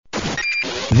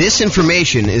This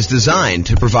information is designed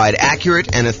to provide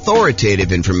accurate and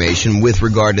authoritative information with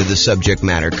regard to the subject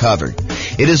matter covered.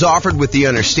 It is offered with the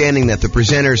understanding that the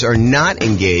presenters are not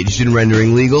engaged in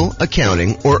rendering legal,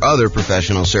 accounting, or other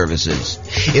professional services.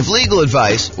 If legal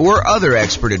advice or other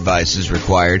expert advice is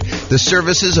required, the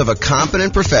services of a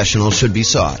competent professional should be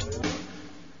sought.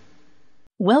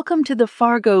 Welcome to the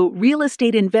Fargo Real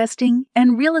Estate Investing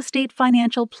and Real Estate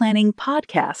Financial Planning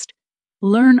podcast.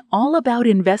 Learn all about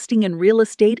investing in real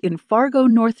estate in Fargo,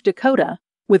 North Dakota,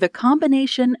 with a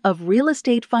combination of real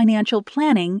estate financial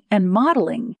planning and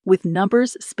modeling with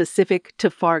numbers specific to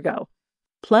Fargo,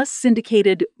 plus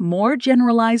syndicated, more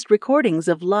generalized recordings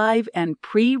of live and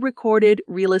pre-recorded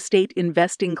real estate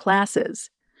investing classes.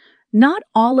 Not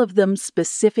all of them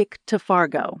specific to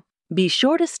Fargo. Be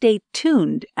sure to stay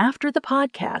tuned after the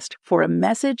podcast for a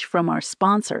message from our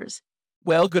sponsors.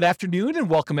 Well, good afternoon and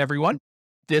welcome everyone.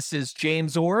 This is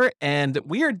James Orr, and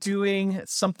we are doing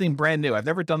something brand new. I've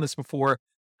never done this before.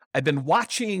 I've been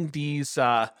watching these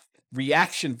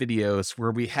reaction videos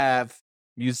where we have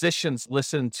musicians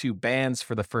listen to bands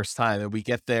for the first time, and we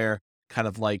get their kind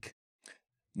of like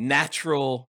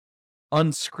natural,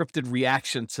 unscripted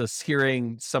reaction to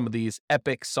hearing some of these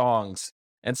epic songs.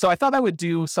 And so I thought I would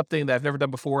do something that I've never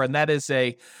done before, and that is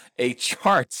a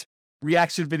chart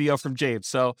reaction video from James.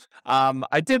 So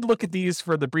I did look at these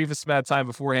for the briefest amount of time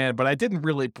beforehand, but I didn't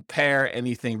really prepare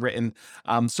anything written.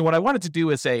 So what I wanted to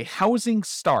do is a housing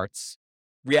starts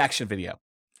reaction video.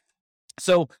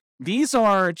 So these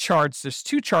are charts. There's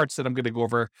two charts that I'm going to go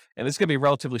over, and it's going to be a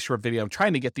relatively short video. I'm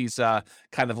trying to get these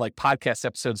kind of like podcast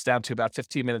episodes down to about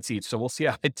 15 minutes each, so we'll see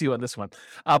how I do on this one.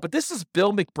 But this is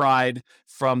Bill McBride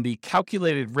from the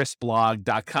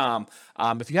calculatedriskblog.com.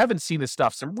 If you haven't seen his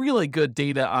stuff, some really good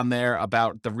data on there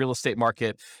about the real estate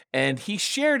market. And he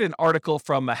shared an article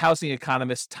from a housing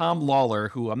economist, Tom Lawler,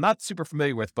 who I'm not super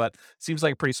familiar with, but seems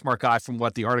like a pretty smart guy from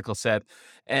what the article said.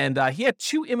 And he had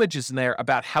two images in there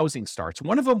about housing starts.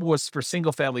 One of them was for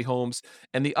single family homes,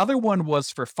 and the other one was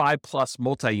for 5+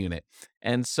 multi-unit.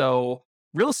 And so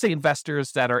real estate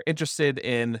investors that are interested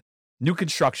in new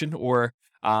construction or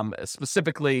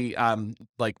specifically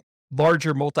like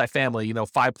larger multifamily,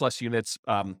 5+ units,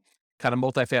 kind of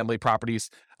multifamily properties,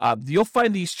 you'll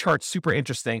find these charts super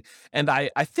interesting. And I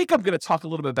think I'm going to talk a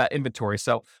little bit about inventory.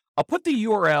 So I'll put the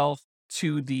URL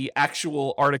to the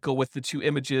actual article with the two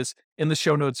images in the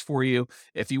show notes for you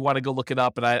if you want to go look it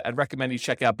up. And I'd recommend you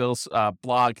check out Bill's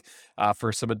blog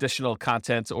for some additional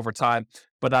content over time.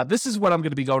 But this is what I'm going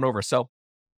to be going over. So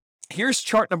here's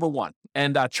chart number one.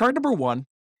 And chart number one,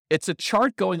 it's a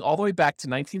chart going all the way back to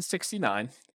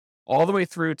 1969, all the way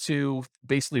through to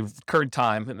basically current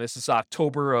time. And this is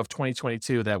October of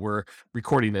 2022 that we're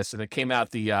recording this. And it came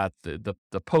out, the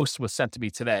post was sent to me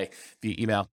today via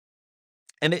email.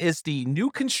 And it is the new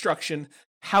construction,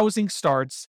 housing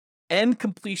starts, and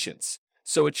completions.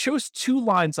 So it shows two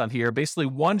lines on here, basically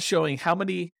one showing how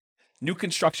many new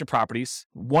construction properties,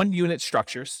 1-unit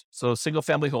structures, so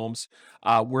single-family homes,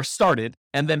 were started,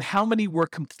 and then how many were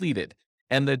completed.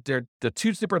 And the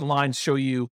two different lines show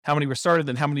you how many were started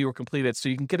and how many were completed, so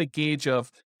you can get a gauge of,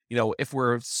 if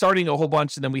we're starting a whole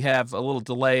bunch and then we have a little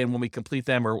delay in when we complete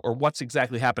them or what's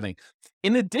exactly happening.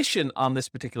 In addition, on this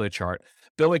particular chart,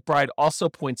 Bill McBride also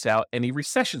points out any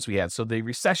recessions we had. So the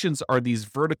recessions are these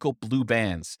vertical blue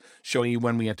bands showing you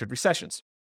when we entered recessions.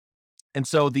 And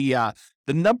so the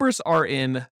numbers are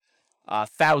in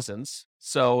thousands.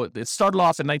 So it started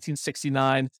off in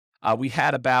 1969. We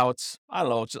had about, just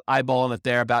eyeballing it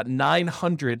there, about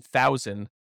 900,000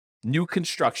 new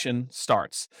construction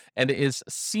starts, and it is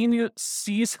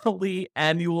seasonally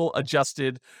annual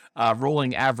adjusted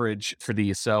rolling average for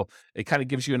these. So it kind of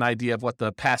gives you an idea of what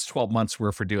the past 12 months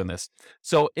were for doing this.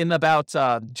 So in about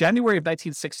January of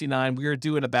 1969, we were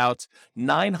doing about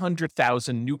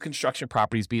 900,000 new construction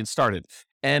properties being started,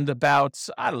 and about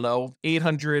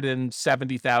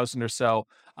 870,000 or so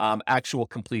actual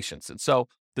completions. And so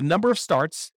the number of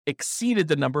starts exceeded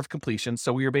the number of completions.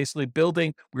 So we were basically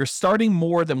we were starting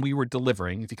more than we were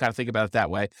delivering, if you kind of think about it that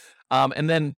way. And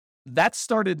then that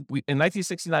started, in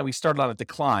 1969, we started on a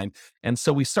decline. And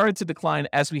so we started to decline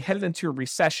as we headed into a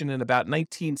recession in about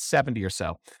 1970 or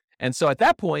so. And so at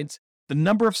that point, the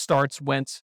number of starts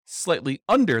went slightly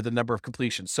under the number of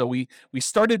completions. So we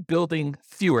started building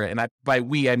fewer, and by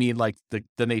we, I mean like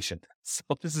the nation. So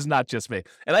this is not just me.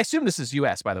 And I assume this is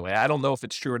U.S., by the way. I don't know if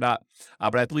it's true or not,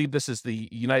 but I believe this is the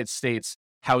United States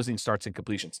housing starts and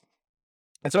completions.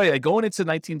 And so anyway, going into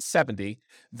 1970,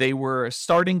 they were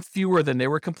starting fewer than they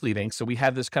were completing. So we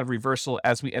had this kind of reversal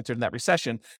as we entered that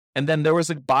recession. And then there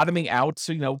was a bottoming out,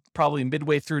 so, probably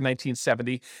midway through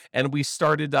 1970. And we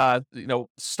started,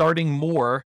 starting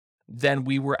more than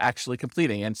we were actually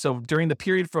completing. And so during the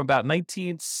period from about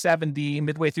 1970,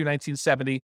 midway through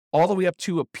 1970, all the way up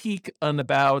to a peak on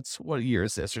about, what year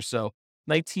is this or so,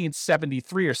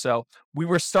 1973 or so, we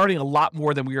were starting a lot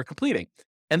more than we were completing.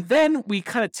 And then we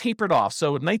kind of tapered off. So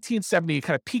in 1970, it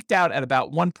kind of peaked out at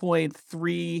about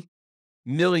 1.3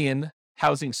 million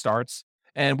housing starts.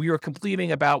 And we were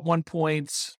completing about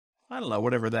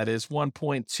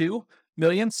 1.2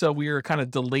 million. So we were kind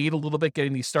of delayed a little bit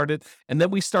getting these started. And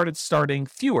then we started starting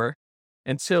fewer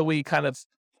until we kind of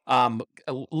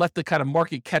let the kind of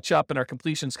market catch up and our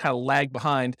completions kind of lag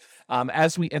behind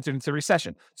as we entered into the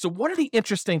recession. So one of the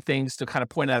interesting things to kind of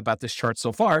point out about this chart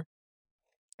so far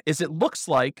is it looks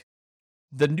like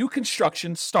the new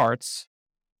construction start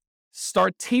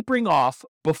tapering off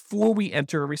before we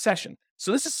enter a recession.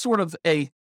 So this is sort of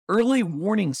a early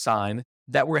warning sign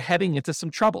that we're heading into some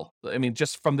trouble. I mean,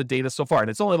 just from the data so far. And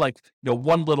it's only like,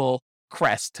 one little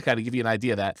crest to kind of give you an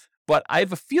idea of that. But I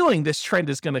have a feeling this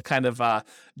trend is going to kind of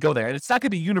go there. And it's not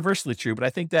going to be universally true, but I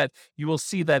think that you will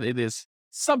see that it is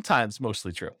sometimes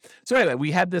mostly true. So anyway, we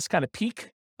had this kind of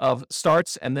peak of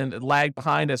starts and then it lagged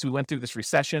behind as we went through this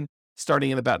recession, starting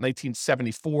in about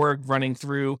 1974, running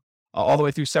through all the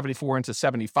way through 74 into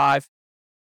 75,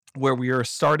 where we are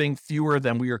starting fewer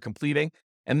than we are completing.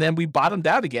 And then we bottomed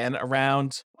out again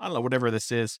around, I don't know, whatever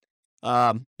this is,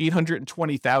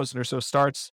 820,000 or so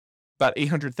starts, about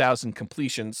 800,000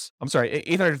 completions. I'm sorry,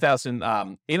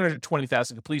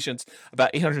 820,000 completions, about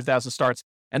 800,000 starts.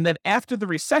 And then after the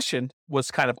recession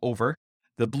was kind of over,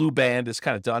 the blue band is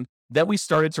kind of done, then we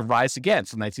started to rise again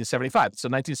from 1975. So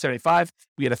 1975,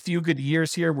 we had a few good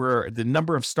years here where the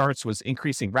number of starts was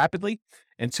increasing rapidly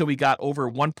until we got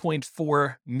over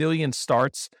 1.4 million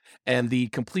starts and the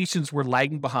completions were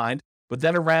lagging behind. But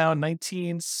then around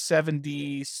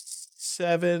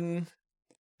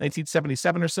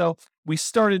 1977 or so, we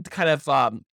started kind of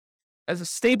as a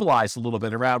stabilized a little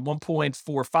bit around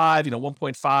 1.45,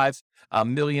 1.5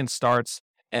 million starts.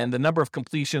 And the number of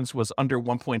completions was under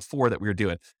 1.4 that we were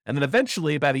doing. And then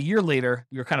eventually, about a year later,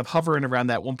 we were kind of hovering around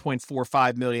that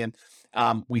 1.45 million.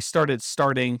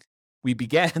 We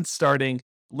began starting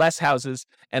less houses,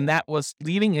 and that was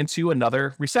leading into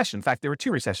another recession. In fact, there were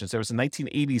two recessions. There was a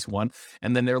 1980s one,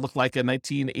 and then there looked like a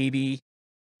 1980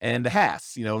 and a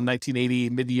half, 1980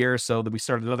 mid-year. So that we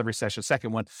started another recession,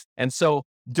 second one. And so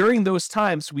during those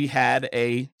times, we had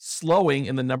a slowing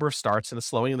in the number of starts and a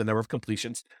slowing in the number of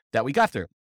completions that we got through.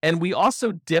 And we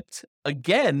also dipped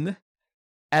again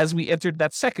as we entered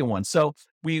that second one. So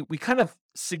we kind of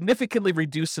significantly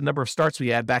reduced the number of starts we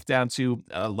had back down to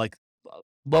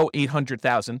low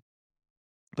 800,000.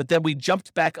 But then we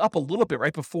jumped back up a little bit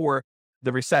right before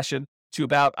the recession to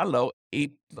about,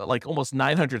 almost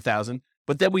 900,000.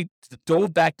 But then we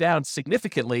dove back down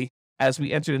significantly as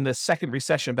we entered in the second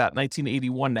recession, about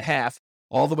 1981 and a half,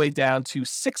 all the way down to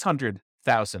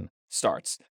 600,000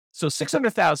 starts. So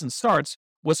 600,000 starts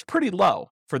was pretty low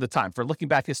for the time, for looking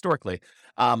back historically.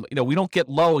 We don't get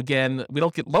lower than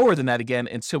that again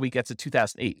until we get to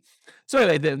 2008. So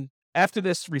anyway, then after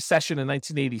this recession in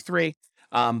 1983,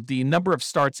 the number of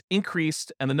starts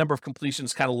increased and the number of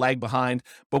completions kind of lagged behind,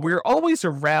 but we were always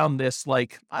around this, a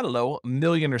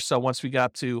million or so once we got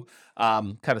up to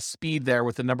kind of speed there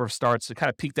with the number of starts. It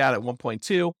kind of peaked out at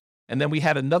 1.2. And then we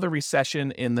had another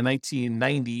recession in the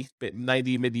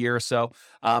 1990 mid-year or so,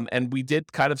 and we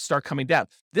did kind of start coming down.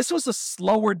 This was a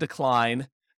slower decline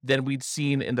than we'd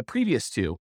seen in the previous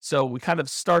two. So we kind of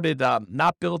started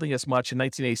not building as much in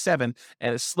 1987,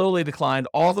 and it slowly declined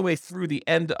all the way through the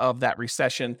end of that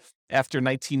recession after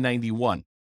 1991.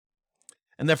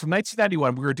 And then from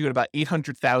 1991, we were doing about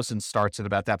 800,000 starts at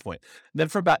about that point. And then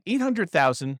from about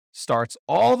 800,000 starts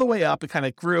all the way up, it kind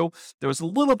of grew. There was a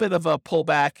little bit of a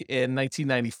pullback in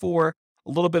 1994, a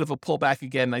little bit of a pullback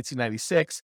again in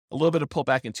 1996, a little bit of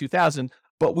pullback in 2000,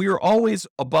 but we were always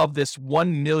above this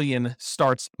 1 million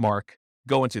starts mark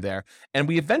going to there. And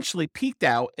we eventually peaked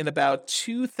out in about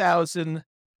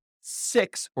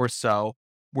 2006 or so,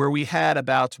 where we had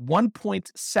about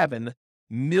 1.7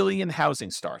 million housing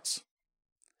starts.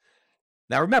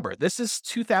 Now, remember, this is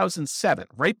 2007,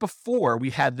 right before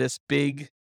we had this big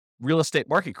real estate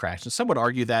market crash. And some would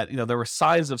argue that, there were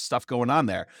signs of stuff going on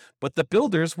there, but the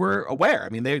builders were aware. I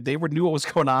mean, they knew what was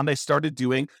going on. They started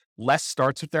doing less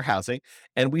starts with their housing.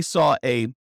 And we saw a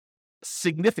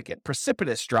significant,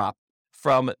 precipitous drop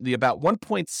from the about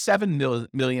 1.7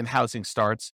 million housing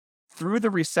starts through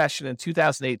the recession in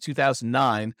 2008,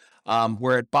 2009,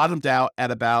 where it bottomed out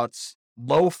at about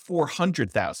low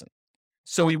 400,000.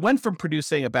 So we went from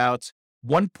producing about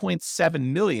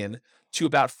 1.7 million to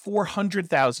about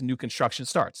 400,000 new construction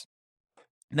starts.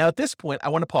 Now, at this point, I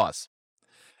want to pause.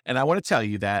 And I want to tell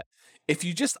you that if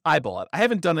you just eyeball it, I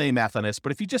haven't done any math on this,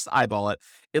 but if you just eyeball it,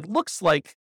 it looks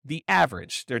like the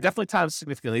average, there are definitely times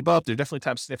significantly above, there are definitely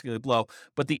times significantly below,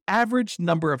 but the average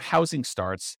number of housing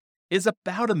starts is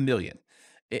about 1 million.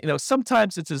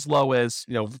 Sometimes it's as low as,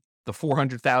 the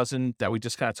 400,000 that we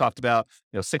just kind of talked about,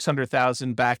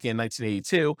 600,000 back in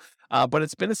 1982. But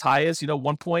it's been as high as,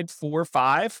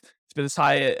 1.45. It's been as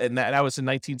high, and that was in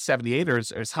 1978, or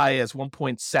as high as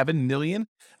 1.7 million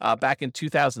back in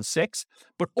 2006.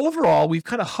 But overall, we've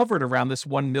kind of hovered around this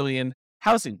 1 million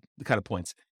housing kind of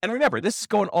points. And remember, this is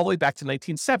going all the way back to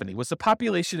 1970. Was the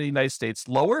population of the United States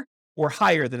lower or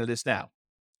higher than it is now?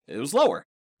 It was lower.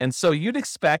 And so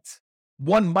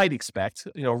one might expect,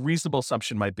 a reasonable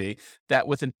assumption might be that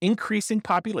with an increasing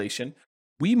population,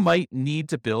 we might need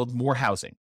to build more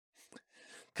housing,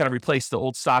 kind of replace the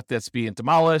old stock that's being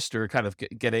demolished or kind of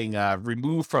getting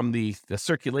removed from the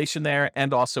circulation there,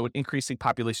 and also an increasing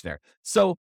population there.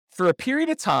 So for a period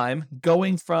of time,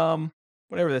 going from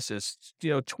whatever this is,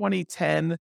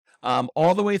 2010,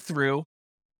 all the way through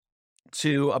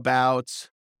to about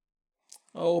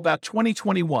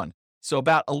 2021. So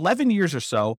about 11 years or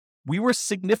so, we were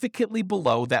significantly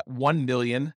below that 1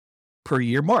 million per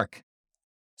year mark.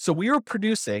 So we were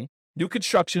producing, new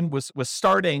construction was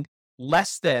starting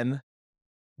less than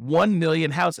 1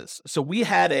 million houses. So we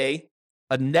had a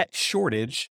net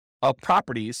shortage of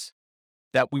properties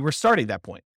that we were starting at that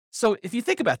point. So if you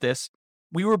think about this,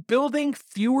 we were building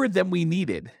fewer than we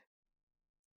needed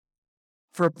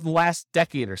for the last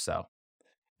decade or so.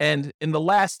 And in the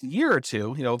last year or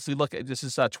two, if we look at, this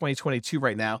is 2022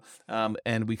 right now,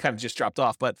 and we kind of just dropped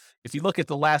off. But if you look at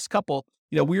the last couple,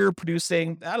 we were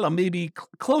producing, I don't know, maybe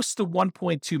close to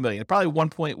 1.2 million, probably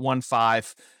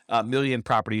 1.15 million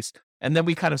properties. And then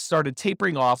we kind of started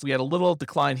tapering off. We had a little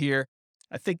decline here.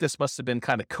 I think this must have been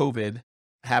kind of COVID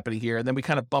happening here. And then we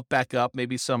kind of bumped back up,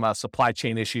 maybe some supply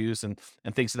chain issues and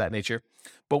things of that nature.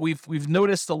 But we've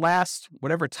noticed the last,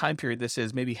 whatever time period this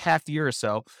is, maybe half year or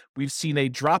so, we've seen a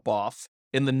drop off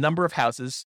in the number of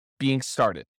houses being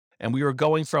started. And we were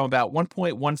going from about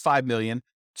 1.15 million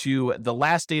to the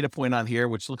last data point on here,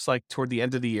 which looks like toward the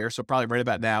end of the year. So probably right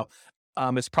about now,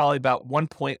 it's probably about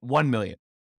 1.1 million.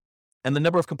 And the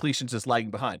number of completions is lagging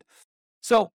behind.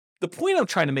 So the point I'm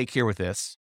trying to make here with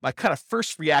this, my kind of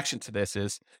first reaction to this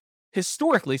is,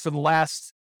 historically, for the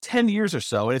last 10 years or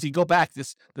so, and if you go back,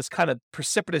 this kind of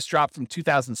precipitous drop from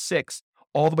 2006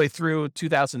 all the way through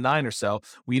 2009 or so,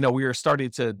 we were starting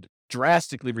to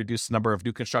drastically reduce the number of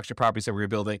new construction properties that we were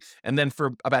building. And then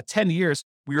for about 10 years,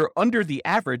 we were under the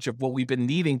average of what we've been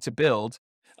needing to build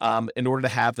in order to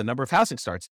have the number of housing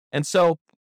starts. And so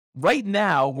right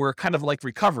now, we're kind of like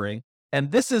recovering. And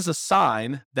this is a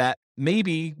sign that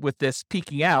maybe with this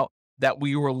peaking out, that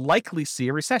we will likely see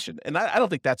a recession. And I don't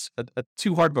think that's a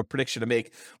too hard of a prediction to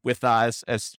make with as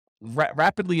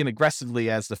rapidly and aggressively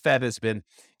as the Fed has been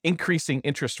increasing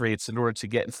interest rates in order to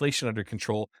get inflation under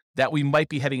control, that we might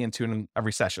be heading into a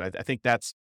recession. I think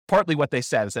that's partly what they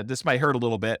said, is that this might hurt a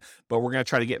little bit, but we're going to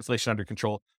try to get inflation under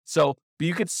control. So, but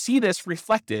you could see this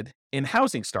reflected in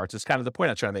housing starts is kind of the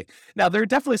point I'm trying to make. Now, there are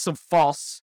definitely some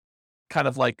false kind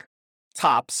of like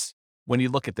tops when you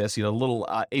look at this, little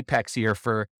apex here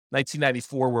for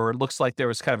 1994, where it looks like there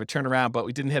was kind of a turnaround, but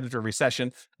we didn't head into a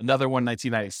recession. Another one,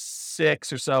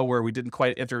 1996 or so, where we didn't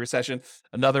quite enter a recession.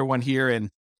 Another one here in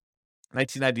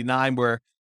 1999, where,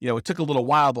 it took a little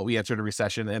while, but we entered a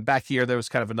recession. And back here, there was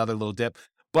kind of another little dip.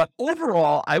 But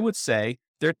overall, I would say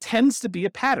there tends to be a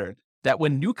pattern that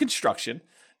when new construction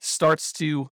starts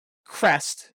to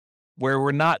crest, where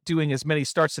we're not doing as many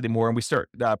starts anymore, and we start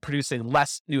producing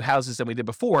less new houses than we did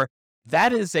before,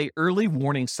 that is a early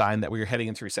warning sign that we are heading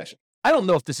into recession. I don't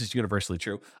know if this is universally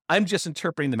true. I'm just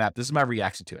interpreting the map. This is my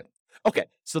reaction to it. Okay,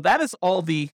 so that is all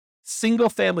the single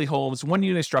family homes, one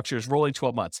unit structures rolling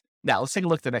 12 months. Now let's take a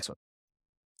look at the next one.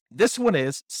 This one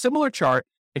is similar chart,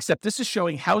 except this is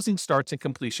showing housing starts and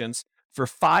completions for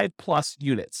 5+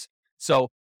 units. So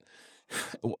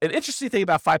an interesting thing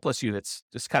about 5+ units,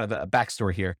 just kind of a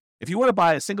backstory here. If you want to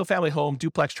buy a single family home,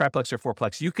 duplex, triplex, or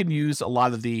fourplex, you can use a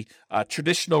lot of the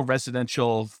traditional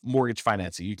residential mortgage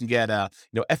financing. You can get a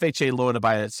FHA loan to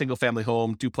buy a single family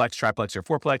home, duplex, triplex, or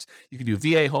fourplex. You can do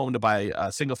VA home to buy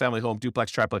a single family home,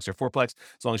 duplex, triplex, or fourplex,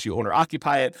 as long as you own or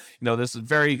occupy it. This is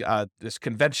this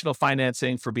conventional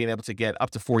financing for being able to get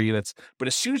up to 4 units. But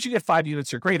as soon as you get 5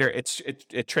 units or greater,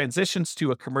 it transitions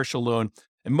to a commercial loan.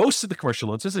 And most of the commercial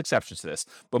loans, there's exceptions to this,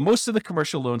 but most of the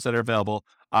commercial loans that are available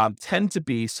tend to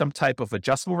be some type of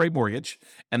adjustable rate mortgage,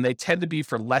 and they tend to be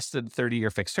for less than 30-year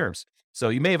fixed terms. So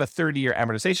you may have a 30-year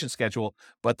amortization schedule,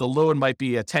 but the loan might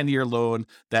be a 10-year loan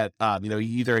that, you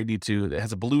either need to, it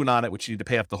has a balloon on it, which you need to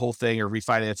pay off the whole thing or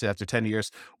refinance it after 10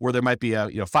 years, or there might be a,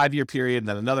 5-year period,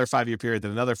 then another 5-year period,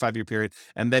 then another 5-year period,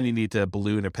 and then you need to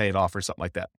balloon or pay it off or something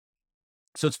like that.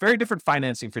 So it's very different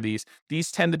financing for these.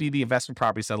 These tend to be the investment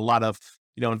properties that a lot of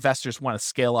investors want to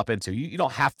scale up into. You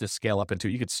don't have to scale up into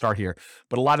it. You could start here.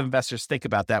 But a lot of investors think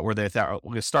about that, where they thought,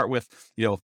 we're going to start with,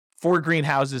 4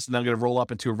 greenhouses, and then I'm going to roll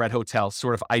up into a red hotel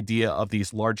sort of idea of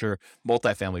these larger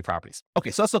multifamily properties.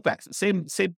 Okay, so let's look back. Same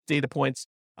data points.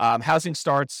 Housing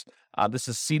starts. This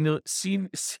is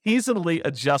seasonally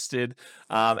adjusted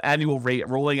annual rate,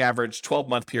 rolling average,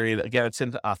 12-month period. Again, it's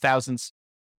in thousands.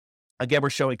 Again,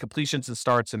 we're showing completions and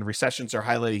starts, and recessions are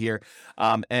highlighted here.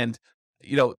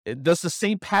 Does the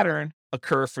same pattern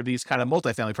occur for these kind of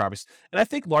multifamily properties? And I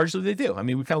think largely they do. I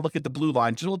mean, we kind of look at the blue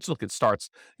line, just look at starts.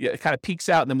 It kind of peaks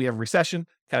out, and then we have recession,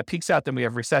 kind of peaks out, then we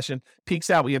have recession, peaks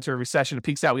out, we enter a recession, it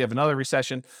peaks out, we have another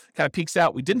recession, kind of peaks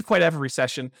out, we didn't quite have a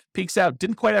recession, peaks out,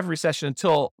 didn't quite have a recession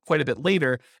until quite a bit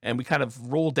later, and we kind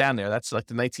of rolled down there. That's like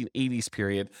the 1980s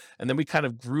period. And then we kind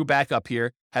of grew back up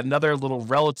here, had another little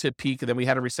relative peak, and then we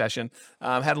had a recession,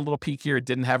 had a little peak here,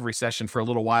 didn't have a recession for a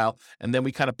little while, and then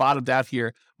we kind of bottomed out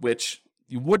here, which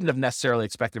you wouldn't have necessarily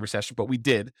expected a recession, but we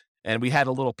did. And we had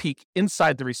a little peak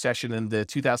inside the recession in the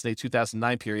 2008,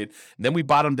 2009 period. And then we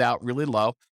bottomed out really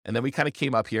low. And then we kind of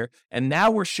came up here. And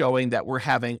now we're showing that we're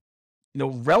having,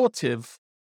 relative,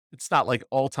 it's not like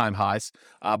all-time highs,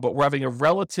 but we're having a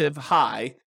relative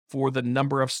high for the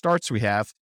number of starts we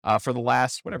have for the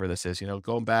last, whatever this is,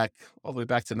 going back all the way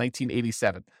back to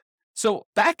 1987. So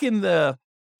back in the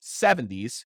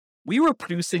 70s, we were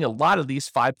producing a lot of these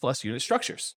 5+ unit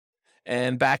structures.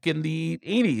 And back in the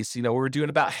 80s, we were doing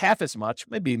about half as much,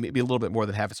 maybe a little bit more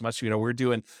than half as much. We were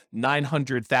doing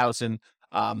 900,000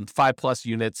 5+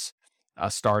 units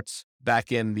starts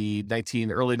back in the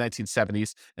early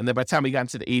 1970s. And then by the time we got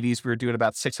into the 80s, we were doing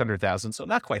about 600,000. So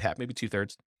not quite half, maybe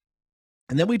 2/3.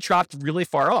 And then we dropped really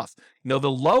far off. The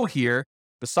low here,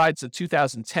 besides the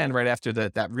 2010, right after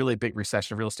that really big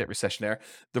recession, real estate recession there,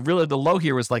 the low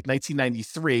here was like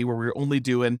 1993, where we were only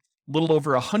doing a little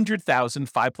over 100,000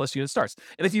 5+ unit starts.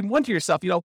 And if you wonder to yourself,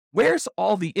 where's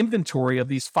all the inventory of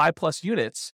these 5+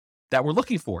 units that we're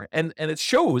looking for? And it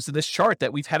shows in this chart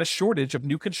that we've had a shortage of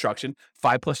new construction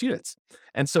 5+ units.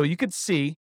 And so you could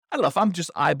see, I don't know if I'm just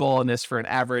eyeballing this for an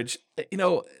average,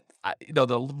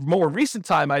 the more recent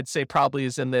time I'd say probably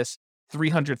is in this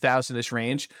 300,000-ish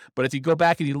range. But if you go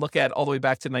back and you look at all the way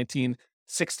back to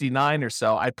 1969 or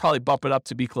so, I'd probably bump it up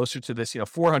to be closer to this,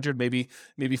 400, maybe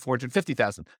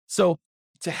 450,000. So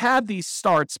to have these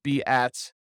starts be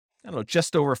at,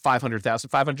 just over 500,000,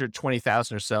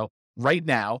 520,000 or so right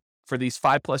now for these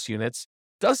 5+ units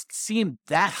doesn't seem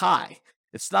that high.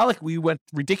 It's not like we went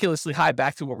ridiculously high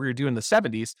back to what we were doing in the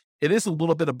 70s. It is a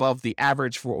little bit above the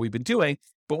average for what we've been doing,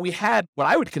 but we had what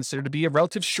I would consider to be a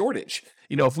relative shortage.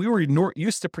 If we were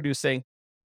used to producing,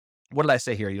 what did I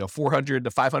say here? 400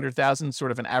 to 500,000,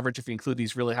 sort of an average if you include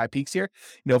these really high peaks here.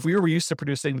 If we were used to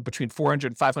producing between 400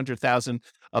 and 500,000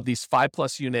 of these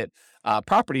 5+ unit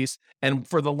properties, and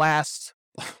for the last,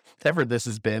 whatever this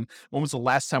has been, when was the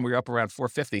last time we were up around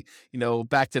 450?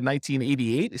 Back to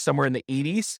 1988, somewhere in the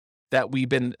 80s, that we've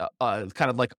been kind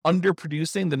of like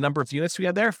underproducing the number of units we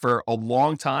had there for a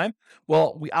long time.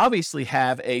 Well, we obviously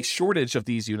have a shortage of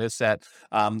these units that,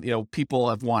 people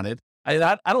have wanted.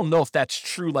 I don't know if that's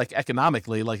true, like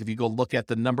economically, like if you go look at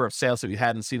the number of sales that we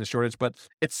had and seen a shortage, but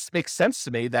it makes sense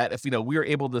to me that if, we were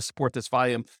able to support this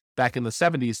volume back in the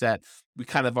 70s, that we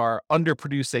kind of are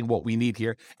underproducing what we need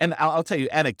here. And I'll tell you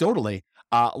anecdotally,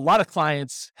 a lot of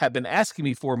clients have been asking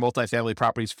me for multifamily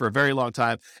properties for a very long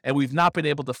time, and we've not been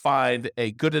able to find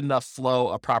a good enough flow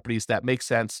of properties that make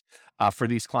sense for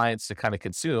these clients to kind of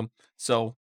consume.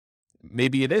 So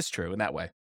maybe it is true in that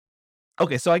way.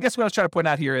 Okay, so I guess what I was trying to point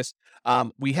out here is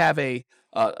we have a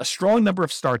strong number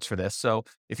of starts for this. So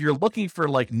if you're looking for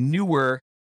like newer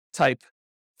type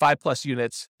 5+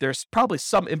 units, there's probably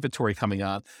some inventory coming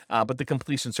on, but the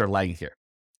completions are lagging here.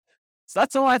 So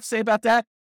that's all I have to say about that.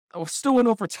 I still went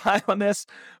over time on this,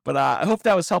 but I hope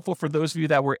that was helpful for those of you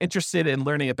that were interested in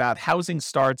learning about housing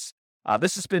starts.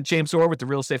 This has been James Orr with the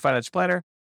Real Estate Financial Planner.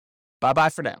 Bye-bye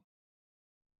for now.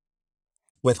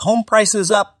 With home prices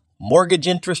up, mortgage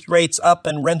interest rates up,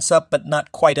 and rents up, but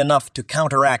not quite enough to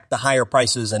counteract the higher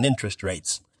prices and interest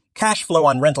rates, cash flow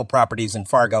on rental properties in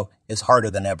Fargo is harder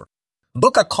than ever.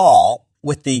 Book a call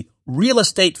with the Real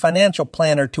Estate Financial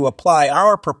Planner to apply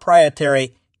our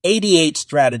proprietary 88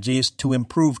 strategies to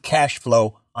improve cash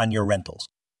flow on your rentals.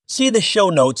 See the show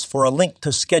notes for a link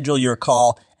to schedule your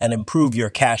call and improve your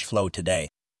cash flow today.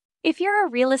 If you're a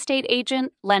real estate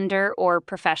agent, lender, or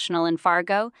professional in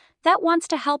Fargo that wants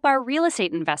to help our real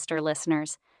estate investor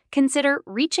listeners, consider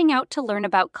reaching out to learn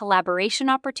about collaboration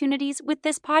opportunities with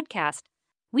this podcast.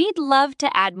 We'd love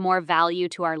to add more value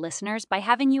to our listeners by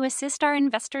having you assist our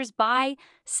investors buy,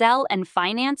 sell, and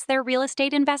finance their real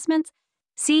estate investments.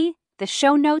 See the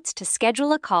show notes to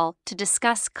schedule a call to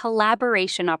discuss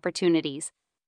collaboration opportunities.